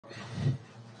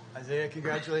Isaiah,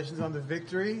 congratulations on the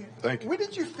victory. Thank you. When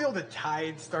did you feel the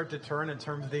tide start to turn in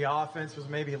terms of the offense? Was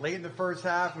maybe late in the first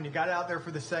half when you got out there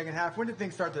for the second half? When did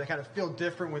things start to kind of feel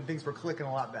different when things were clicking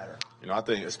a lot better? I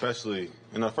think especially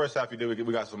in the first half we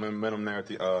got some momentum there at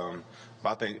the but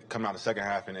I think coming out the second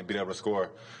half and being able to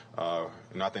score, I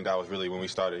think that was really when we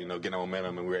started, getting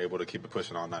momentum and we were able to keep it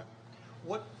pushing all night.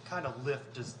 What kind of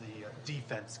lift does the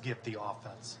defense give the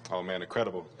offense? Oh man,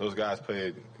 incredible! Those guys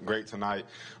played great tonight.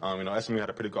 SMU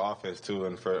had a pretty good offense too,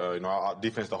 and for our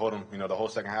defense to hold them, the whole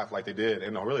second half like they did,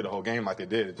 and really the whole game like they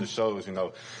did, it just shows,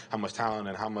 how much talent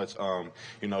and how much,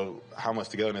 how much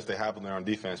togetherness they have there on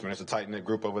defense. Man, it's a tight knit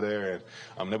group over there,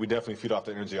 and we definitely feed off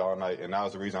the energy all night, and that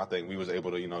was the reason I think we was able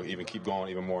to, even keep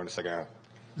going even more in the second half.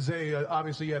 Zay,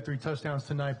 obviously you had 3 touchdowns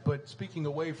tonight, but speaking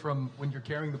away from when you're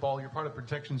carrying the ball, you're part of the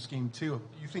protection scheme too.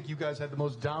 You think you guys had the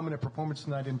most dominant performance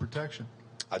tonight in protection?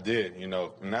 I did, and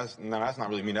that's not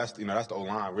really me. That's that's the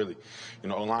O-line really.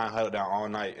 O-line held it down all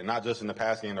night, and not just in the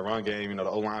pass game, the run game. The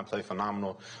O-line played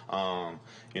phenomenal.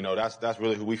 That's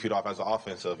really who we feed off as an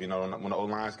offensive. When the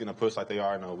O-line's getting a push like they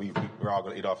are, we're all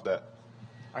going to eat off that.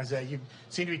 Isaiah, you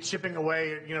seem to be chipping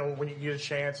away, when you get a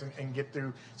chance and get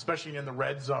through, especially in the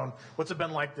red zone. What's it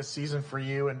been like this season for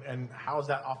you, and how's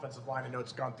that offensive line? I know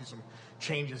it's gone through some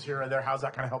changes here or there. How's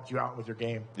that kind of helped you out with your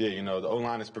game? Yeah, the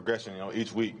O-line is progression,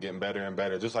 each week getting better and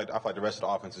better, just like I feel like the rest of the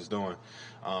offense is doing.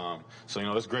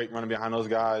 So, it's great running behind those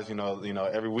guys.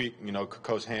 Every week,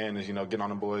 Coach Hand is, getting on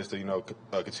the boys to,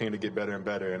 continue to get better and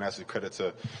better, and that's a credit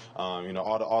to,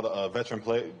 all the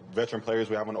veteran players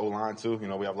we have on the O-line too.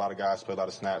 We have a lot of guys play a lot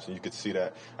of snaps, and you could see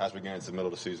that as we get into the middle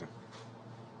of the season.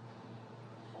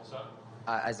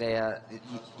 Isaiah,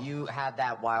 you had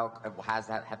have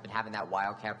been having that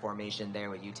wildcat formation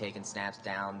there with you taking snaps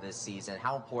down this season.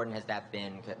 How important has that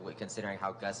been, considering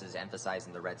how Gus is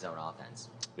emphasizing the red zone offense?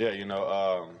 Yeah,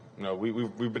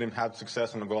 we've been having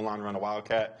success on the goal line around the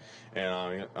wildcat,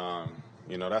 and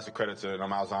that's a credit to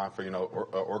Malzahn for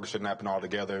orchestrating that all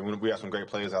together. We have some great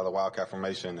plays out of the wildcat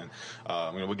formation,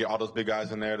 and we get all those big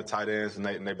guys in there, the tight ends, and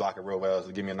they block it real well.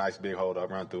 So give me a nice big hold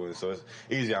up, run through it. So it's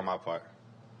easy on my part.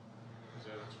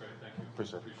 That's great. Thank you.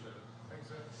 Appreciate it.